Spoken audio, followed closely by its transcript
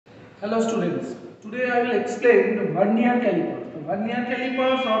Hello students, today I will explain the vernier calipers. The vernier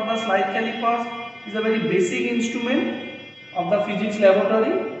calipers or the slide calipers is a very basic instrument of the physics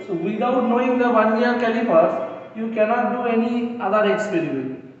laboratory. So without knowing the vernier calipers, you cannot do any other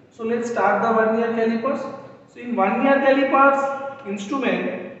experiment. So let's start the vernier calipers. So in vernier calipers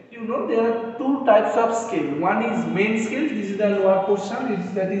instrument, you know there are two types of scale. One is main scale, this is the lower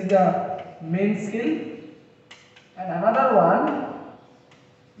portion, that is the main scale, and another one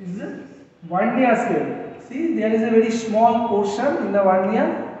is the vernier scale. See, there is a very small portion in the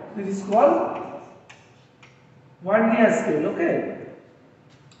vernier. This is called vernier scale. Okay.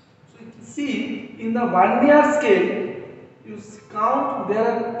 So see, in the vernier scale, you count there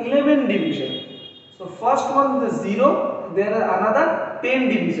are 11 divisions. So first one is the 0. There are another 10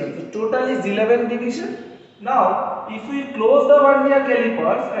 divisions. So total is 11 division. Now, if we close the vernier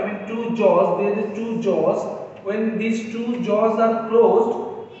calipers, I mean two jaws. There is two jaws. When these two jaws are closed,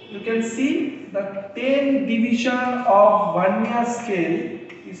 you can see the 10 division of vernier scale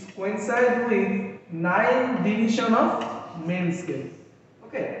is coincide with 9 division of main scale.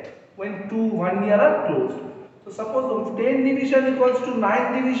 Okay, when two vernier are closed. So suppose 10 division equals to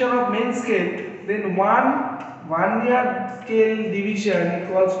 9 division of main scale, then one vernier scale division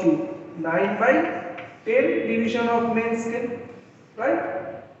equals to 9 by 10 division of main scale, right?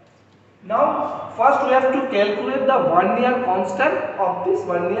 Now, first we have to calculate the vernier constant of this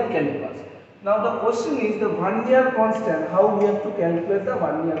vernier calipers. Now, the question is the vernier constant. How we have to calculate the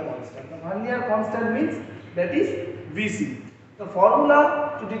vernier constant? The vernier constant means that is VC. The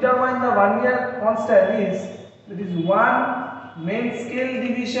formula to determine the vernier constant is 1 main scale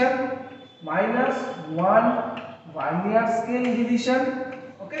division minus 1 vernier scale division.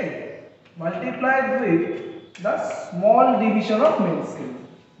 Okay, multiplied with the small division of main scale.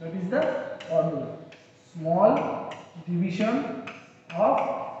 That is the formula. Small division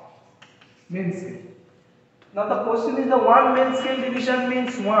of main scale. Now the question is the 1 main scale division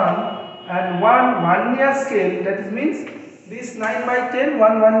means 1 and 1 vernier scale, that is means this 9 by 10,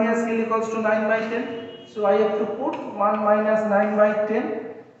 1 vernier scale equals to 9 by 10. So I have to put 1 minus 9 by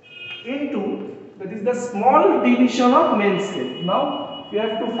 10 into, that is the small division of main scale. Now you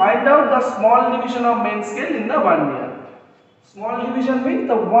have to find out the small division of main scale in the vernier. Small division means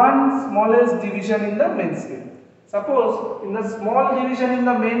the one smallest division in the main scale. Suppose in the small division in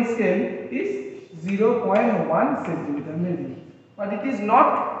the main scale is 0.1 centimeter maybe, but it is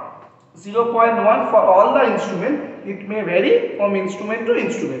not 0.1 for all the instrument. It may vary from instrument to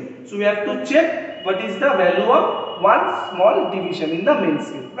instrument. So we have to check what is the value of one small division in the main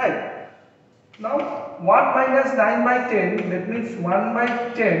scale, right? Now 1 minus 9 by 10, that means 1 by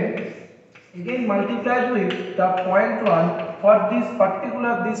 10 again multiplied with the 0.1 for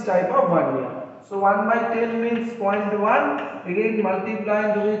this type of vernier. So 1 by 10 means 0.1, again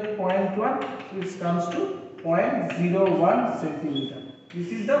multiplied with 0.1, which comes to 0.01 centimeter. This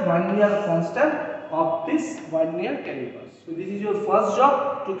is the vernier constant of this vernier calipers. So this is your first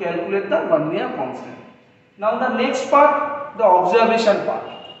job, to calculate the vernier constant. Now the next part, the observation part.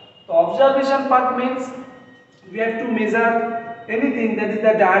 The observation part means we have to measure anything, that is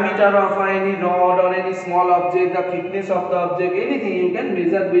the diameter of any rod or any small object, the thickness of the object, anything you can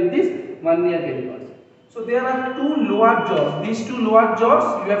measure with this vernier calipers. So there are two lower jaws. These two lower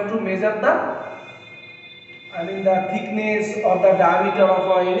jaws you have to measure the thickness or the diameter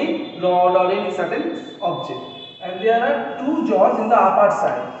of any rod or any certain object. And there are two jaws in the upper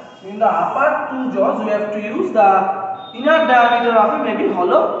side. In the upper two jaws we have to use the inner diameter of a maybe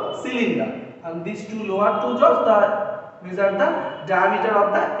hollow cylinder. And these two lower two jaws measure the diameter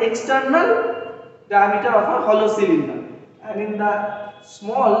of the external diameter of a hollow cylinder. And in the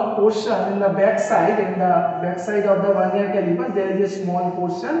small portion in the back side, of the vernier caliper, there is a small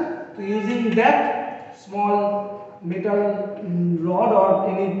portion. So using that small metal rod or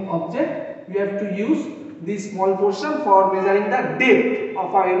any object, we have to use this small portion for measuring the depth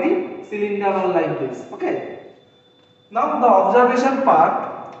of any cylinder or like this. Okay. Now the observation part,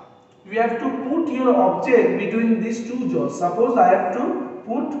 we have to put your object between these two jaws. Suppose I have to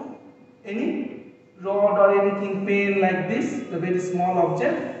put any rod or anything pen like this, the very small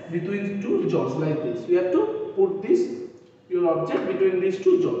object between two jaws like this. We have to put your object between these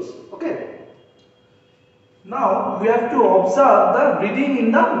two jaws. Okay. Now we have to observe the reading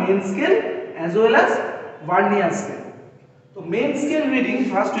in the main scale as well as vernier scale. So main scale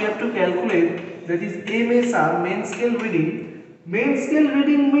reading, first we have to calculate, that is MSR, main scale reading. Main scale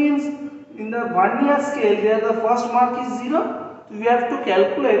reading means in the vernier scale there the first mark is 0. So we have to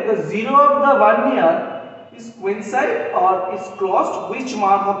calculate the 0 of the vernier is coincide or is crossed which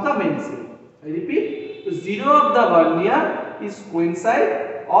mark of the main scale. I repeat, the 0 of the vernier is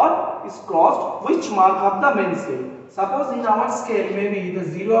coincide or is crossed which mark of the main scale. Suppose in our scale maybe the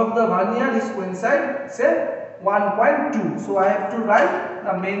 0 of the 1 year is coincide say 1.2. So I have to write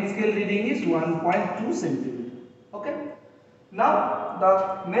the main scale reading is 1.2 centimeter. Okay. Now the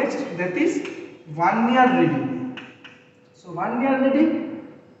next, that is 1 year reading. So 1 year reading,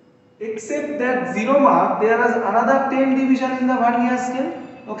 except that 0 mark, there is another 10 division in the 1 year scale.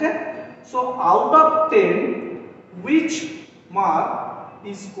 Okay. So out of 10, which mark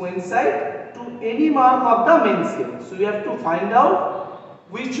is coincide to any mark of the main scale? So you have to find out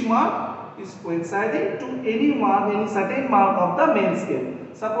which mark is coinciding to any mark, any certain mark of the main scale.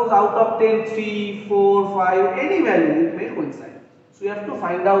 Suppose out of 10, 3, 4, 5, any value it may coincide. So you have to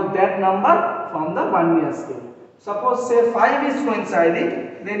find out that number from the 1 year scale. Suppose say 5 is coinciding,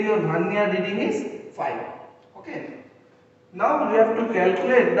 then your 1 year reading is 5. Okay. Now you have to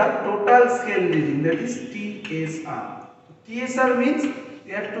calculate the total scale reading, that is TSR. TSR means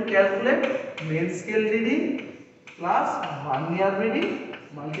you have to calculate main scale reading plus 1 year reading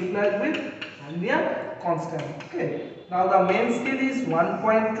multiplied with 1 year constant. Okay. Now the main scale is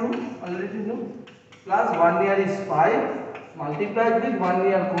 1.2, already know, plus 1 year is 5 multiplied with 1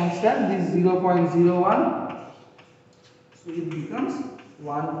 year constant, this 0.01. So it becomes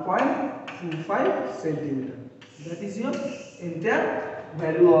 1.25 centimeter. That is your entire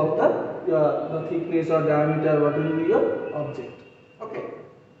value of the thickness or diameter, what will be your object. Okay.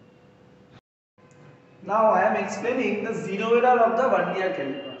 Now I am explaining the zero error of the 1 year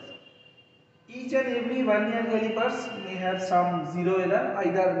calipers. Each and every 1 year calipers may have some zero error,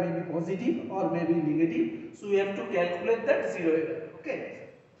 either may be positive or may be negative. So we have to calculate that zero error. Okay.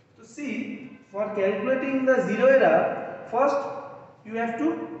 To see, for calculating the zero error, first you have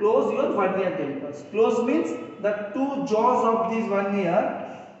to close your 1 year calipers. Close means the two jaws of this 1 year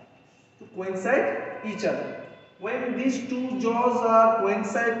to coincide each other. When these two jaws are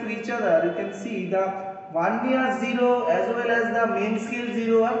coincide to each other, you can see the 1 year 0 as well as the main scale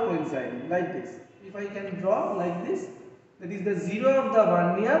 0 are coinciding like this. If I can draw like this, that is the 0 of the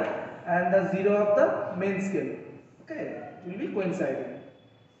 1 year and the 0 of the main scale. Okay, it will be coinciding.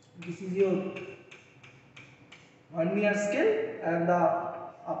 This is your 1 year scale and the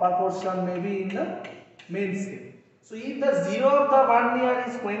upper portion may be in the main scale. So if the 0 of the 1 year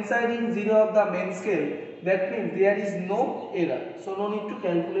is coinciding 0 of the main scale, that means there is no error. So no need to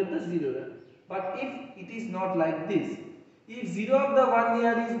calculate the 0 error. But if it is not like this, if 0 of the 1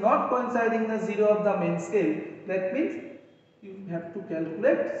 year is not coinciding the 0 of the main scale, that means you have to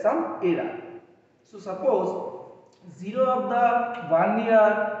calculate some error. So suppose 0 of the 1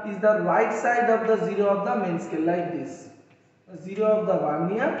 year is the right side of the 0 of the main scale like this. The 0 of the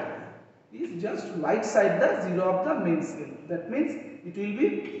 1 year is just right side the 0 of the main scale. That means it will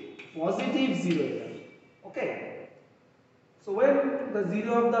be positive 0 error. Okay. So when the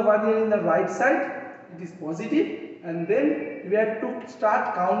 0 of the 1 year in the right side, it is positive, and then we have to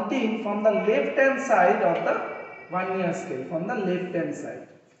start counting from the left hand side of the 1 year scale, from the left hand side.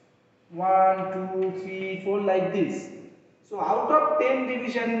 1, 2, 3, 4 like this. So out of 10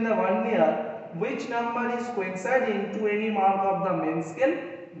 division in the 1 year, which number is coinciding to any mark of the main scale?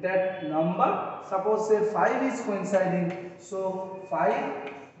 That number, suppose say 5 is coinciding, so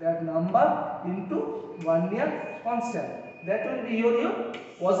 5, that number into 1 year constant, that will be your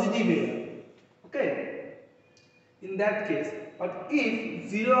positive error. Okay, in that case. But if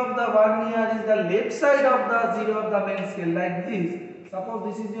 0 of the 1 year is the left side of the 0 of the main scale like this,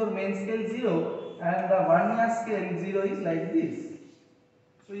 suppose this is your main scale 0 and the 1 year scale 0 is like this.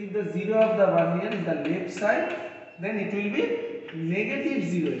 So if the 0 of the 1 year is the left side, then it will be negative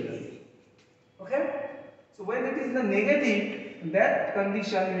 0 error. Okay. So when it is the negative, that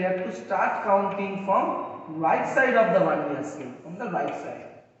condition we have to start counting from right side of the 1 year scale, from the right side.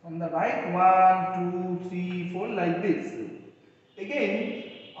 From the right, 1, 2, 3, 4 like this. Again,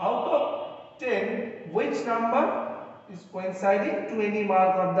 out of 10, which number is coinciding to any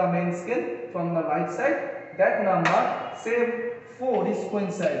mark of the main scale from the right side? That number, say 4 is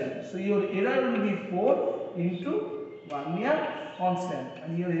coinciding. So your error will be 4 into 1 year constant,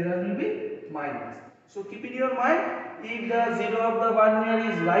 and your error will be minus. So keep in your mind, if the 0 of the 1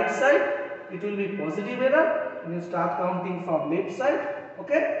 year is right side, it will be positive error, and you start counting from left side.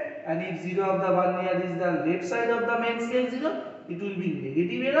 Okay, and if 0 of the 1 year is the left side of the main scale 0, it will be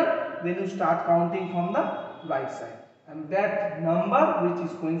negative error, then you start counting from the right side, and that number which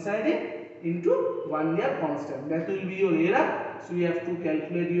is coinciding into 1 year constant, that will be your error. So you have to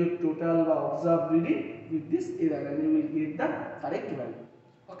calculate your total observed reading with this error, and you will get the correct value.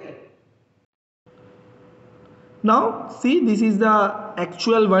 Okay. Now see, this is the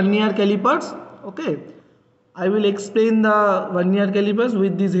actual 1 year calipers. Okay. I will explain the vernier calipers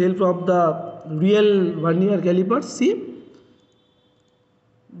with this help of the real vernier calipers. See,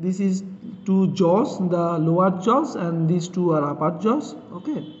 this is two jaws, the lower jaws, and these two are upper jaws.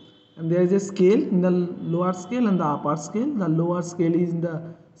 Okay, and there is a scale in the lower scale and the upper scale. The lower scale is in the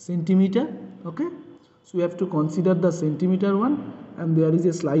centimeter. Okay, so we have to consider the centimeter one, and there is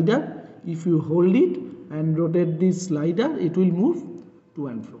a slider. If you hold it and rotate this slider, it will move to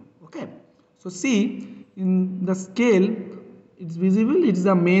and fro. Okay, so see in the scale, it's visible. It's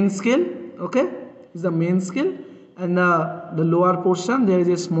the main scale. Okay, it's the main scale, and the lower portion there is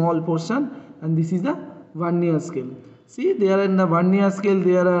a small portion, and this is the vernier scale. See, there in the vernier scale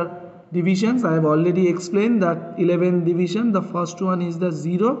there are divisions. I have already explained that 11 division. The first one is the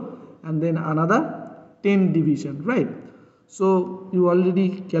 0, and then another 10 division, right? So you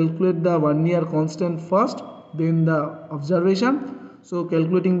already calculate the vernier constant first, then the observation. So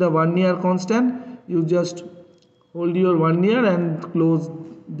calculating the vernier constant, you just hold your vernier and close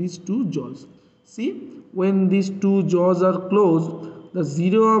these two jaws. See, when these two jaws are closed, the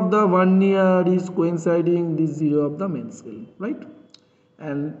 0 of the vernier is coinciding this 0 of the main scale, right?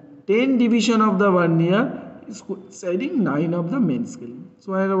 And 10 division of the vernier is coinciding 9 of the main scale.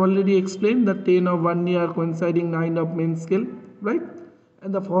 So I have already explained that 10 of vernier coinciding 9 of main scale, right?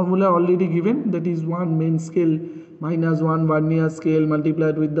 And the formula already given, that is 1 main scale minus 1 vernier scale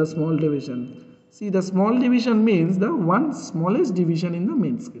multiplied with the small division. See, the small division means the one smallest division in the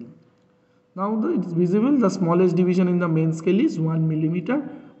main scale. Now it's visible, the smallest division in the main scale is 1 millimeter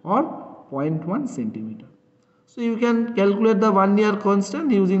or 0.1 centimeter. So you can calculate the vernier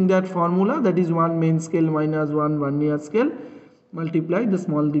constant using that formula, that is 1 main scale minus 1 vernier scale multiply the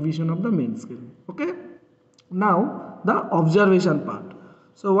small division of the main scale. Okay. Now the observation part.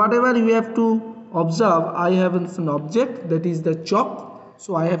 So whatever you have to observe, I have an object, that is the chalk.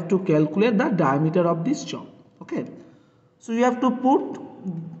 So I have to calculate the diameter of this chalk. Okay. So you have to put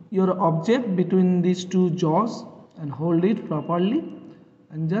your object between these two jaws and hold it properly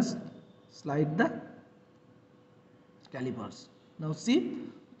and just slide the calipers. Now see,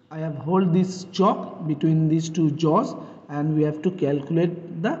 I have hold this chalk between these two jaws and we have to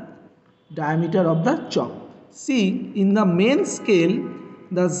calculate the diameter of the chalk. See, in the main scale,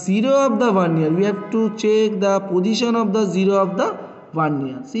 the 0 of the vernier, we have to check the position of the 0 of the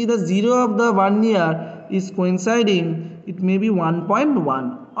vernier. See, the 0 of the vernier is coinciding, it may be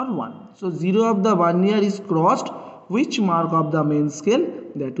 1.1 or 1. So 0 of the vernier is crossed, which mark of the main scale?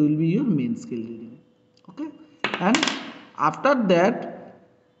 That will be your main scale reading. Okay, and after that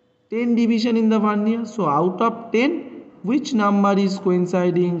 10 division in the vernier. So out of 10, which number is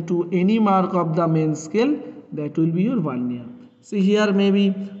coinciding to any mark of the main scale? That will be your vernier. So here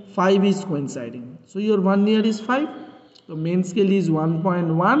maybe 5 is coinciding. So your vernier is 5. So main scale is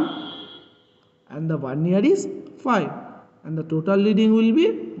 1.1 and the vernier is 5. And the total reading will be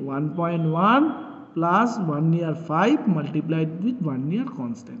 1.1 plus vernier 5 multiplied with vernier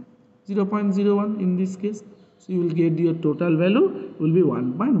constant 0.01 in this case. So you will get your total value will be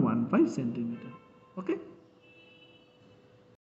 1.15 centimeter. Okay.